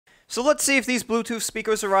So let's see if these Bluetooth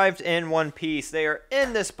speakers arrived in one piece. They are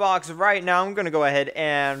in this box right now. I'm going to go ahead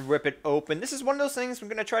and rip it open. This is one of those things I'm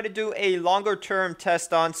going to try to do a longer term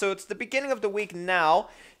test on. So it's the beginning of the week now,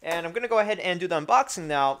 and I'm going to go ahead and do the unboxing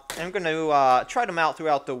now. And I'm going to try them out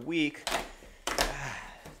throughout the week.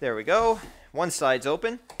 There we go. One side's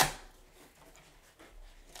open.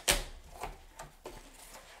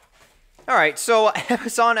 Alright, so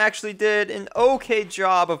Amazon actually did an okay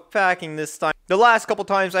job of packing this time. The last couple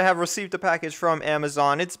times I have received a package from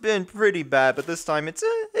Amazon, it's been pretty bad, but this time it's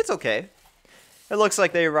okay. It looks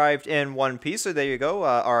like they arrived in one piece, so there you go.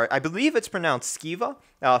 I believe it's pronounced Skiva.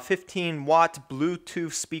 15-watt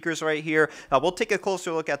Bluetooth speakers right here. We'll take a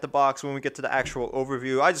closer look at the box when we get to the actual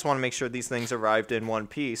overview. I just want to make sure these things arrived in one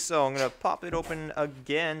piece. So I'm going to pop it open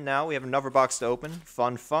again now. We have another box to open.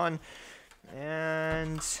 Fun, fun.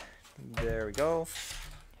 And there we go.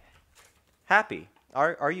 Happy.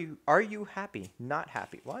 Are you happy? Not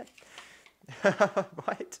happy. What?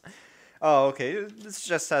 What? Oh, okay. This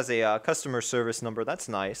just has a customer service number. That's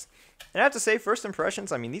nice. And I have to say, first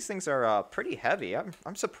impressions, I mean, these things are pretty heavy.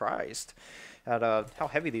 I'm surprised at how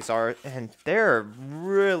heavy these are. And they're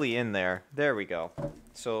really in there. There we go.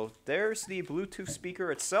 So there's the Bluetooth speaker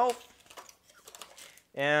itself.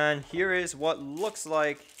 And here is what looks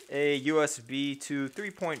like a USB to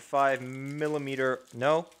 3.5 millimeter.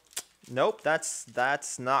 Nope,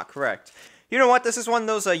 that's not correct. You know what? This is one of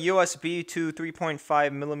those USB to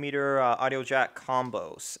 3.5 millimeter audio jack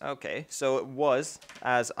combos. Okay, so it was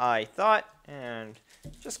as I thought, and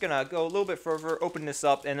just gonna go a little bit further, open this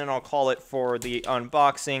up, and then I'll call it for the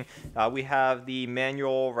unboxing. We have the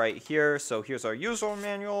manual right here. So here's our user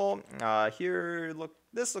manual. Here, look,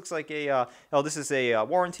 this looks like a this is a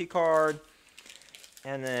warranty card,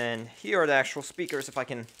 and then here are the actual speakers if I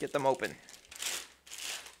can get them open.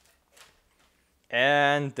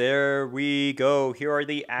 And there we go. Here are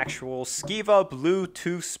the actual Skiva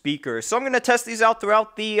Bluetooth speakers. So I'm going to test these out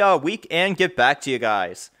throughout the week and get back to you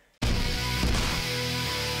guys.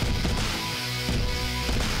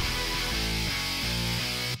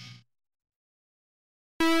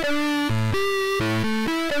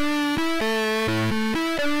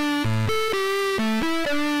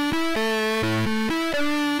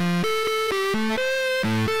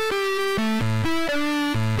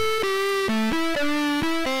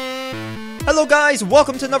 Hello guys,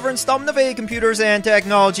 welcome to another installment of A Computers and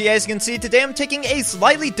Technology. As you can see, today I'm taking a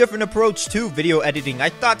slightly different approach to video editing. I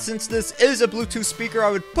thought since this is a Bluetooth speaker,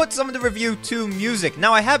 I would put some of the review to music.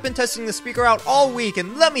 Now, I have been testing the speaker out all week,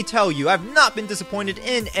 and let me tell you, I've not been disappointed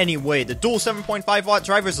in any way. The dual 7.5 watt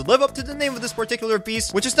drivers live up to the name of this particular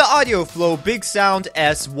beast, which is the AudioFlow Big Sound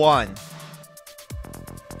S-1.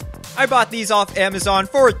 I bought these off Amazon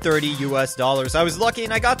for $30 US. I was lucky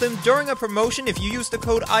and I got them during a promotion. If you use the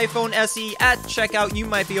code iPhone SE at checkout, you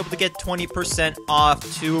might be able to get 20%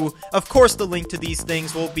 off too. Of course, the link to these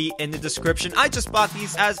things will be in the description. I just bought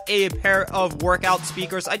these as a pair of workout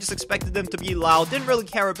speakers. I just expected them to be loud, didn't really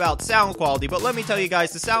care about sound quality, but let me tell you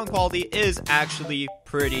guys, the sound quality is actually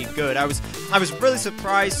pretty good. I was really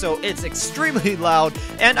surprised. So it's extremely loud,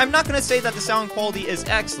 and I'm not gonna say that the sound quality is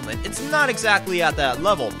excellent. It's not exactly at that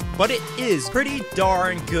level, but it is pretty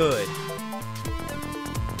darn good.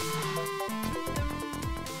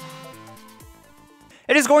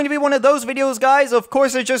 It is going to be one of those videos, guys. Of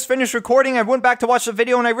course, I just finished recording. I went back to watch the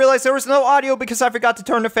video and I realized there was no audio because I forgot to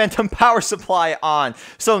turn the phantom power supply on.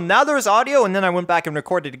 So now there's audio, and then I went back and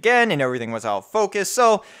recorded again and everything was out of focus.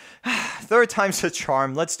 So third time's a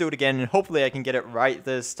charm. Let's do it again, and hopefully I can get it right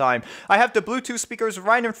this time. I have the Bluetooth speakers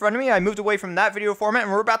right in front of me. I moved away from that video format,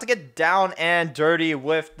 and we're about to get down and dirty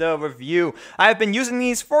with the review. I have been using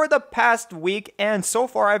these for the past week, and so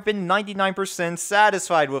far I've been 99%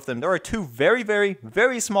 satisfied with them. There are two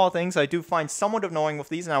very small things I do find somewhat annoying with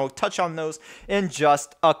these, and I will touch on those in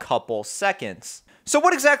just a couple seconds. So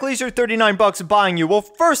what exactly is your 39 bucks buying you? Well,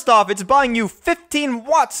 first off, it's buying you 15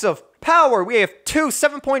 watts of power. We have two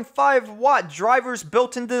 7.5 watt drivers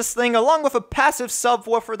built into this thing, along with a passive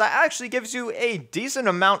subwoofer that actually gives you a decent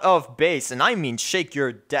amount of bass, and I mean shake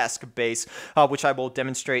your desk bass, which I will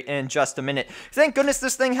demonstrate in just a minute. Thank goodness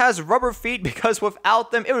this thing has rubber feet, because without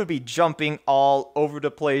them it would be jumping all over the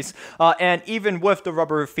place, and even with the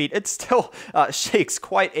rubber feet it still shakes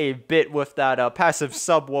quite a bit with that passive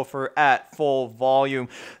subwoofer at full volume.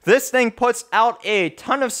 This thing puts out a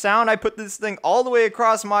ton of sound. I put this thing all the way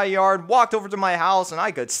across my yard, walked over to my house, and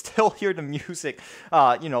I could still hear the music,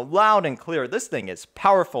 you know, loud and clear. This thing is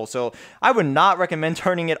powerful, so I would not recommend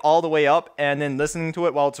turning it all the way up and then listening to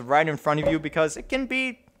it while it's right in front of you, because it can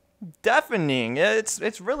be deafening.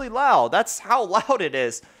 It's really loud. That's how loud it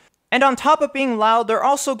is. And on top of being loud, they're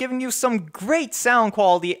also giving you some great sound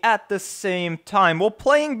quality at the same time. While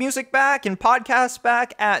playing music back and podcasts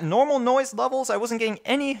back at normal noise levels, I wasn't getting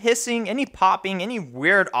any hissing, any popping, any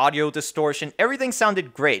weird audio distortion. Everything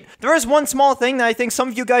sounded great. There is one small thing that I think some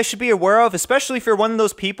of you guys should be aware of, especially if you're one of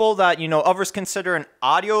those people that, others consider an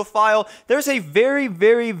audiophile. There's a very,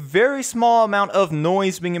 very, very small amount of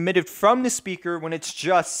noise being emitted from the speaker when it's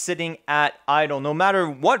just sitting at idle. No matter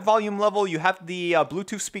what volume level you have the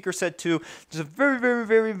Bluetooth speaker set to, there's a very, very,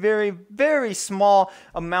 very, very, very small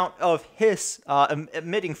amount of hiss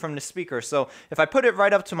emitting from the speaker. So if I put it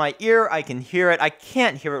right up to my ear, I can hear it. I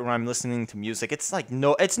can't hear it when I'm listening to music. It's like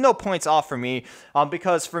it's no points off for me,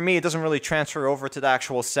 because for me it doesn't really transfer over to the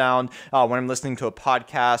actual sound when I'm listening to a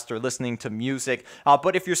podcast or listening to music.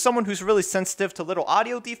 But if you're someone who's really sensitive to little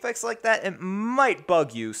audio defects like that, it might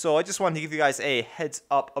bug you. So I just wanted to give you guys a heads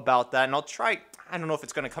up about that, and I'll try. I don't know if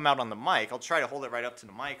it's going to come out on the mic. I'll try to hold it right up to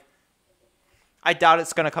the mic. I doubt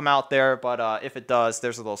it's going to come out there, but if it does,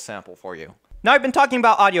 there's a little sample for you. Now, I've been talking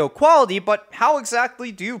about audio quality, but how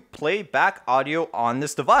exactly do you play back audio on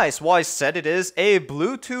this device? Well, I said it is a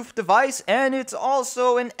Bluetooth device, and it's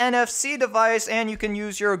also an NFC device, and you can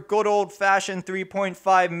use your good old-fashioned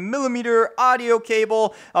 3.5mm audio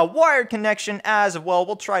cable, a wired connection as well.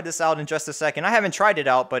 We'll try this out in just a second. I haven't tried it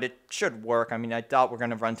out, but it should work. I mean, I doubt we're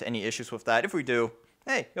going to run into any issues with that. If we do,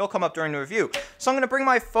 hey, it'll come up during the review. So I'm going to bring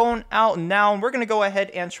my phone out now, and we're going to go ahead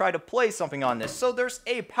and try to play something on this. So there's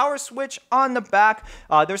a power switch on the back.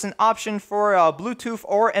 There's an option for Bluetooth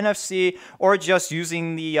or NFC, or just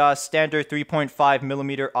using the standard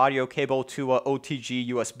 3.5mm audio cable to OTG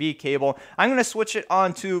USB cable. I'm going to switch it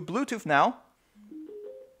on to Bluetooth now.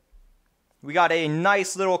 We got a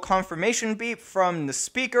nice little confirmation beep from the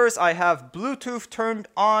speakers. I have Bluetooth turned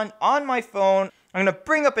on my phone. I'm going to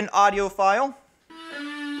bring up an audio file.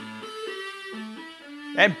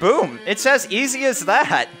 And boom, it's as easy as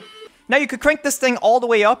that. Now you could crank this thing all the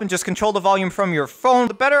way up and just control the volume from your phone.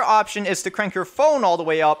 The better option is to crank your phone all the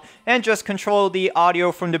way up and just control the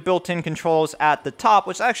audio from the built-in controls at the top,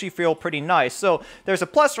 which actually feel pretty nice. So there's a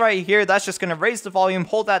plus right here. That's just going to raise the volume.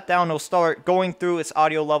 Hold that down. It'll start going through its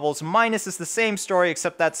audio levels. Minus is the same story,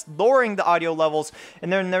 except that's lowering the audio levels.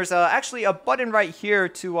 And then there's actually a button right here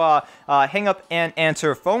to hang up and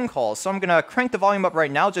answer phone calls. So I'm going to crank the volume up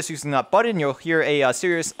right now just using that button. You'll hear a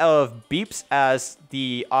series of beeps as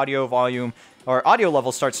the audio volume or audio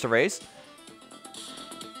level starts to raise.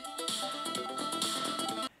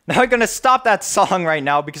 Now I'm going to stop that song right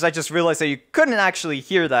now because I just realized that you couldn't actually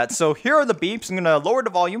hear that. So here are the beeps. I'm going to lower the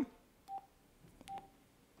volume.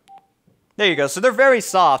 There you go. So they're very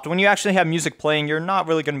soft. When you actually have music playing, you're not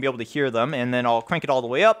really going to be able to hear them. And then I'll crank it all the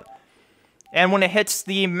way up. And when it hits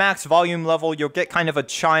the max volume level, you'll get kind of a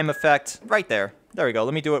chime effect right there. There we go.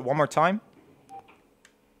 Let me do it one more time.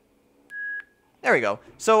 There we go.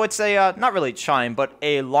 So it's a, not really chime, but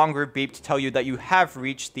a longer beep to tell you that you have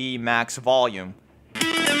reached the max volume.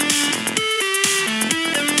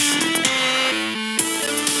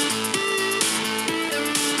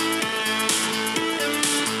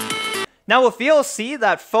 Now with VLC,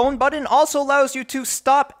 that phone button also allows you to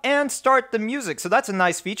stop and start the music. So that's a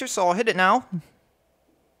nice feature, so I'll hit it now.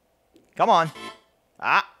 Come on.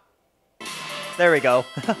 Ah. There we go.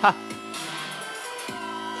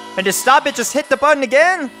 And to stop it, just hit the button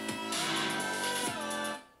again.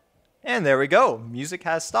 And there we go. Music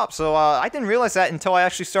has stopped. So I didn't realize that until I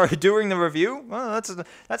actually started doing the review. Well,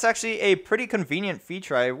 that's actually a pretty convenient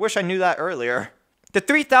feature. I wish I knew that earlier. The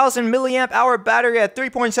 3000 milliamp hour battery at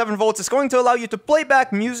 3.7 volts is going to allow you to play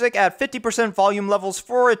back music at 50% volume levels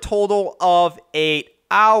for a total of 8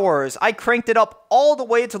 hours. I cranked it up all the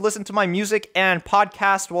way to listen to my music and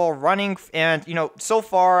podcast while running, and so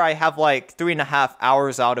far I have like 3.5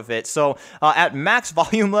 hours out of it. So at max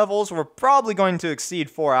volume levels, we're probably going to exceed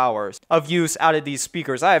 4 hours of use out of these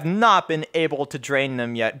speakers. I have not been able to drain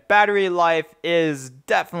them yet. Battery life is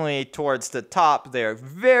definitely towards the top there.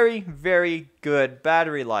 Very, very good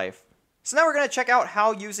battery life. So now we're going to check out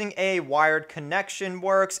how using a wired connection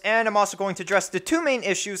works, and I'm also going to address the two main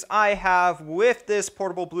issues I have with this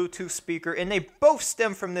portable Bluetooth speaker, and they both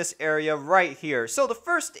stem from this area right here. So the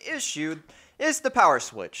first issue is the power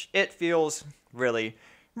switch. It feels really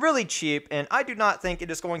cheap, and I do not think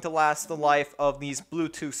it is going to last the life of these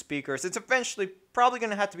Bluetooth speakers. It's eventually probably going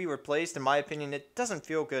to have to be replaced, in my opinion. It doesn't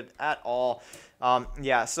feel good at all.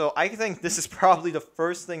 Yeah, so I think this is probably the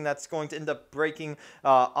first thing that's going to end up breaking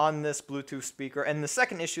on this Bluetooth speaker. And the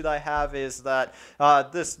second issue that I have is that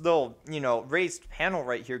this little, raised panel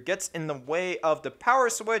right here gets in the way of the power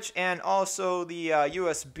switch and also the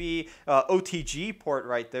USB OTG port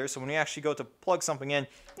right there. So when you actually go to plug something in,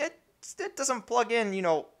 it it doesn't plug in, you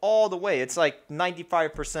know, all the way. It's like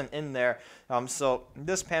 95% in there. So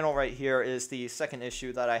this panel right here is the second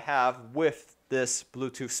issue that I have with this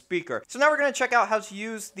Bluetooth speaker. So now we're going to check out how to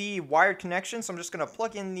use the wired connection. So I'm just going to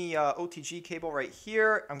plug in the OTG cable right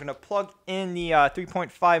here. I'm going to plug in the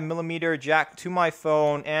 3.5 millimeter jack to my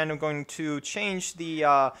phone, and I'm going to change the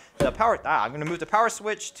power. I'm going to move the power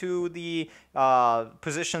switch to the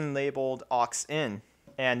position labeled aux in.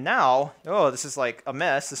 And now, oh, this is like a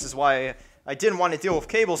mess. This is why I didn't want to deal with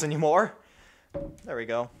cables anymore. There we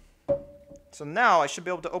go. So now I should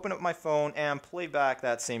be able to open up my phone and play back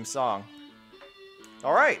that same song.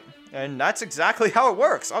 All right, and that's exactly how it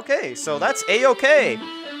works. Okay, so that's A-okay.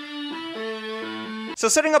 So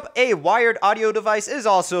setting up a wired audio device is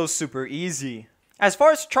also super easy. As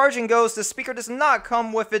far as charging goes, the speaker does not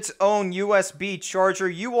come with its own USB charger.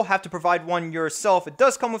 You will have to provide one yourself. It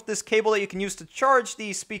does come with this cable that you can use to charge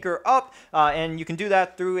the speaker up, and you can do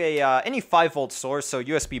that through any 5-volt source, so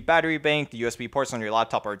USB battery bank, the USB ports on your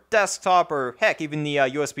laptop or desktop, or heck, even the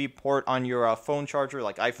USB port on your phone charger,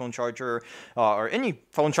 like iPhone charger, or any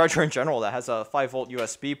phone charger in general that has a 5-volt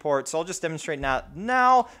USB port. So I'll just demonstrate that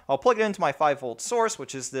now. I'll plug it into my 5-volt source,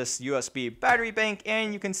 which is this USB battery bank,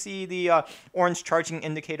 and you can see the orange charging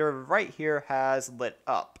indicator right here has lit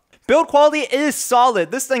up. Build quality is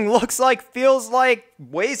solid. This thing looks like, feels like,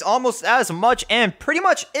 weighs almost as much, and pretty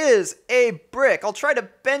much is a brick. I'll try to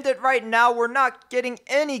bend it right now. We're not getting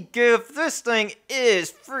any give. This thing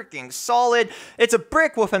is freaking solid. It's a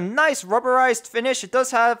brick with a nice rubberized finish. It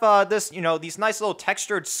does have this, you know, these nice little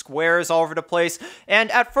textured squares all over the place.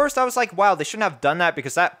 And at first I was like, wow, they shouldn't have done that,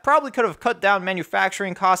 because that probably could have cut down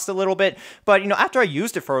manufacturing costs a little bit. But, you know, after I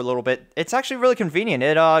used it for a little bit, it's actually really convenient.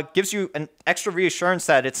 It gives you an extra reassurance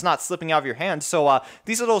that it's not slipping out of your hand. So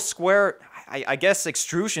these little square, I guess,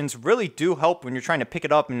 extrusions really do help when you're trying to pick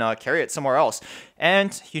it up and carry it somewhere else.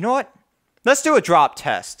 And you know what? Let's do a drop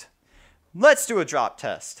test. Let's do a drop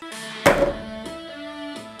test.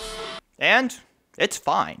 And it's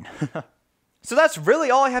fine. So that's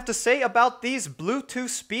really all I have to say about these Bluetooth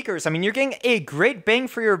speakers. I mean, you're getting a great bang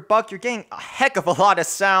for your buck. You're getting a heck of a lot of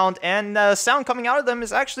sound, and the sound coming out of them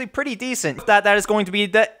is actually pretty decent. That is going to be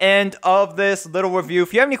the end of this little review.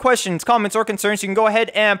 If you have any questions, comments, or concerns, you can go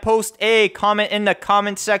ahead and post a comment in the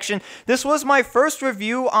comment section. This was my first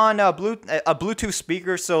review on a Bluetooth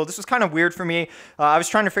speaker, so this was kind of weird for me. I was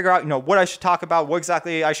trying to figure out, you know, what I should talk about, what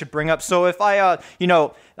exactly I should bring up. So if I, you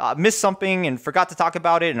know, missed something and forgot to talk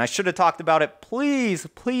about it, and I should have talked about it,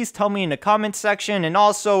 please tell me in the comment section. And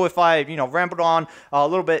also, if I, you know, rambled on a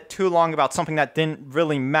little bit too long about something that didn't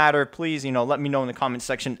really matter, please, you know, let me know in the comment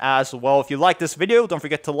section as well. If you like this video, don't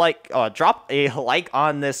forget to drop a like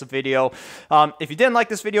on this video. If you didn't like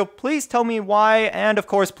this video, please tell me why. And of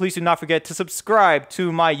course, please do not forget to subscribe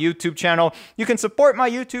to my YouTube channel. You can support my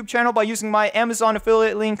YouTube channel by using my Amazon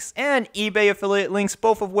affiliate links and eBay affiliate links,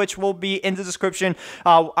 both of which will be in the description.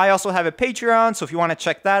 I also have a Patreon, so if you want to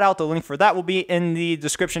check that out, the link for that will be in the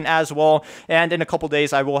description as well. And in a couple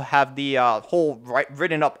days, I will have the whole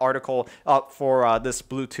written up article up for this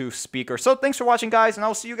Bluetooth speaker. So thanks for watching, guys, and I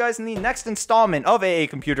will see you guys in the next installment of AA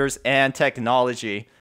Computers and Technology.